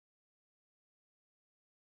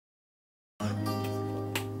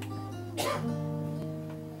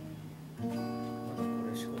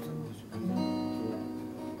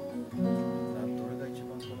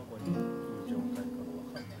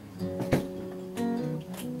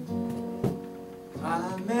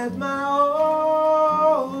met my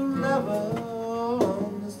old lover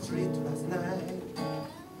on the street last night.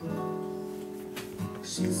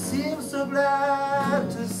 She seemed so glad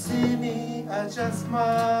to see me, I just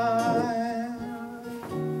smiled.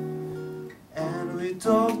 And we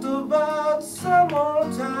talked about some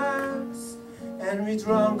old times, and we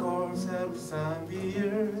drank ourselves some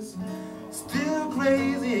beers. Still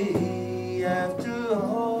crazy after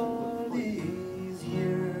all these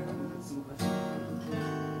years.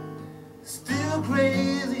 Still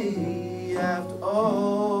crazy after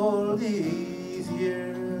all these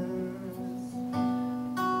years.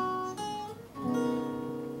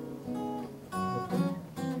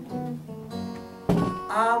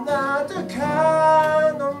 I'm not the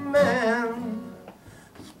kind of man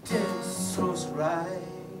who tends social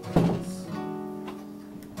rights.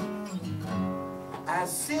 I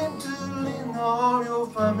seem to lean on your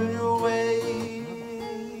familiar ways,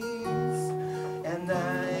 and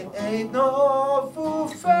I ain't no fool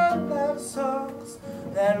for love songs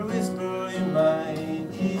that whisper in my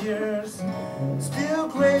ears. Still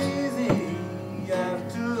crazy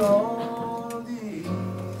after all these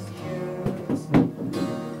years.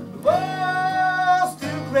 Oh,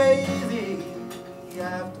 still crazy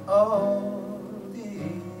after all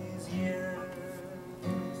these years.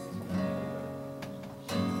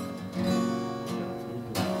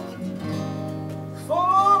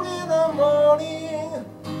 4 in the morning,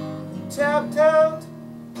 tapped out,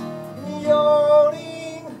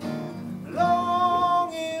 yawning,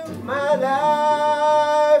 longing my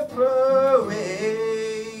life away.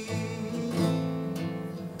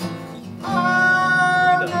 I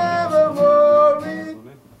never worried,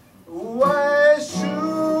 why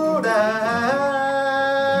should I?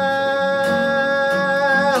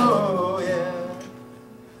 Oh yeah,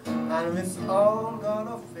 and it's all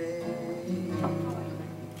gonna fade.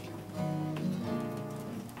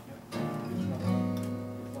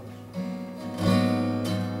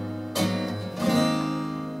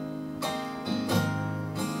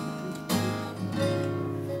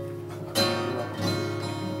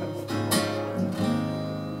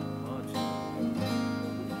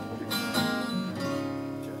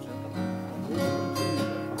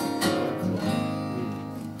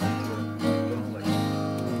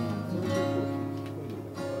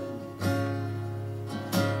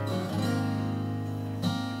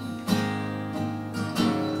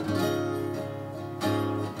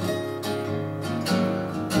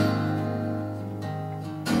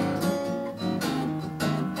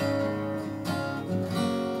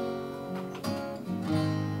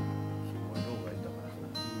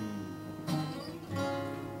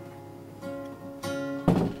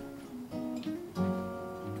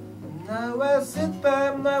 Now I sit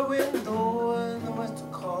by my window and watch the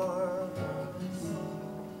cars.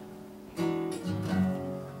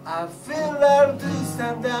 I feel I'll do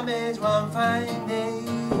some damage one fine day,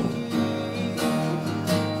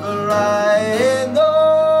 but I ain't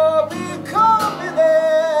no be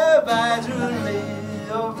confident by jury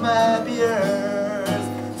of my beers.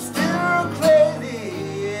 Still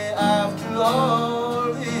crazy after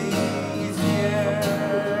all these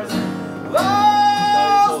years.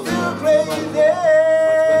 Oh, still crazy,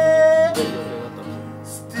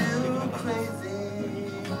 still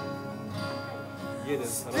crazy,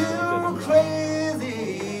 still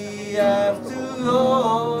crazy after all.